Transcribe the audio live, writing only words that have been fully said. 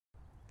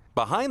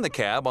Behind the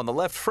cab on the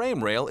left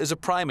frame rail is a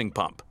priming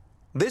pump.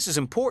 This is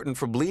important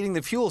for bleeding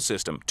the fuel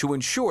system to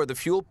ensure the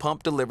fuel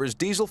pump delivers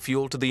diesel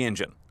fuel to the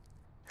engine.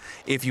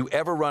 If you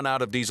ever run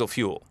out of diesel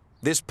fuel,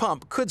 this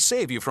pump could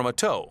save you from a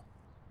tow.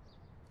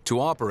 To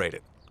operate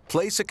it,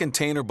 place a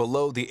container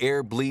below the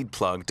air bleed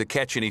plug to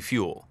catch any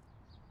fuel.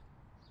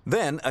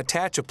 Then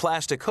attach a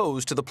plastic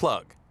hose to the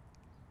plug.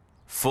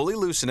 Fully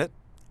loosen it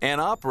and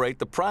operate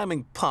the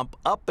priming pump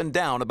up and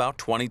down about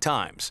 20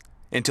 times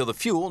until the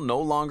fuel no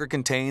longer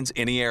contains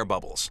any air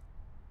bubbles.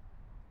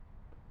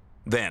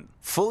 Then,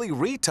 fully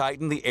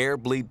retighten the air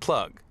bleed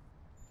plug.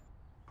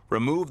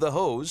 Remove the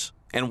hose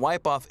and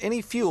wipe off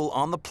any fuel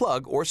on the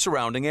plug or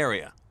surrounding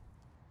area.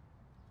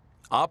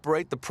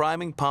 Operate the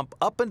priming pump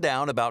up and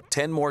down about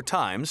 10 more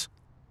times,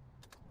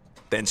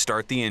 then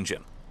start the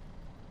engine.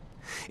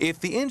 If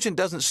the engine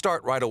doesn't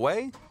start right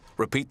away,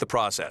 repeat the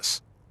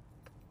process.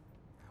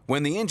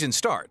 When the engine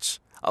starts,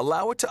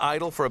 allow it to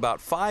idle for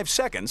about 5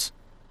 seconds,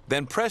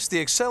 then press the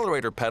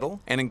accelerator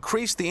pedal and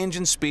increase the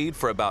engine speed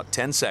for about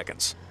 10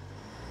 seconds.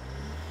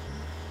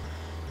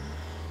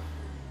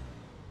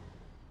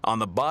 On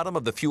the bottom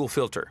of the fuel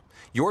filter,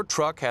 your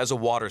truck has a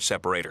water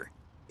separator.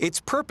 Its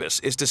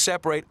purpose is to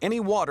separate any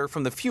water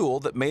from the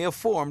fuel that may have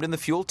formed in the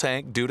fuel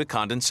tank due to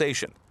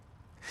condensation.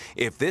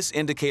 If this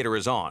indicator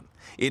is on,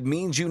 it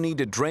means you need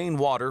to drain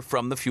water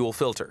from the fuel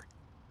filter.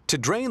 To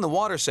drain the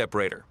water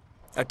separator,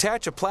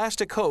 attach a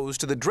plastic hose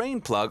to the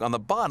drain plug on the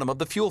bottom of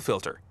the fuel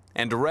filter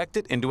and direct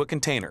it into a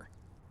container.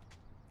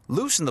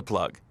 Loosen the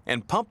plug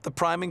and pump the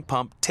priming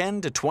pump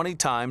 10 to 20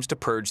 times to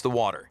purge the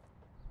water.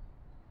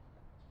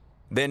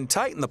 Then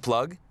tighten the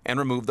plug and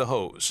remove the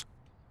hose.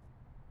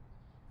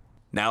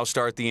 Now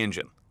start the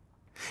engine.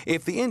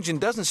 If the engine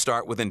doesn't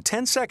start within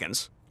 10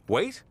 seconds,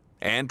 wait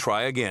and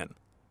try again.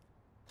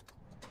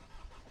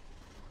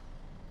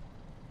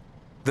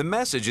 The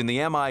message in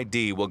the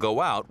MID will go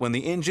out when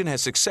the engine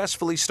has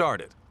successfully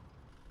started.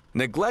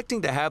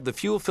 Neglecting to have the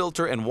fuel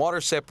filter and water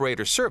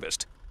separator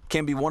serviced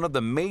can be one of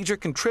the major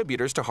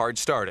contributors to hard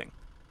starting.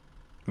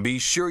 Be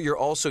sure you're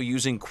also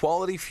using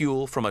quality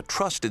fuel from a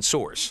trusted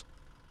source.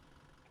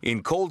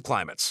 In cold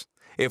climates,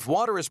 if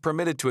water is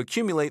permitted to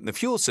accumulate in the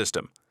fuel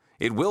system,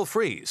 it will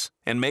freeze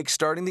and make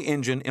starting the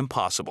engine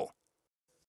impossible.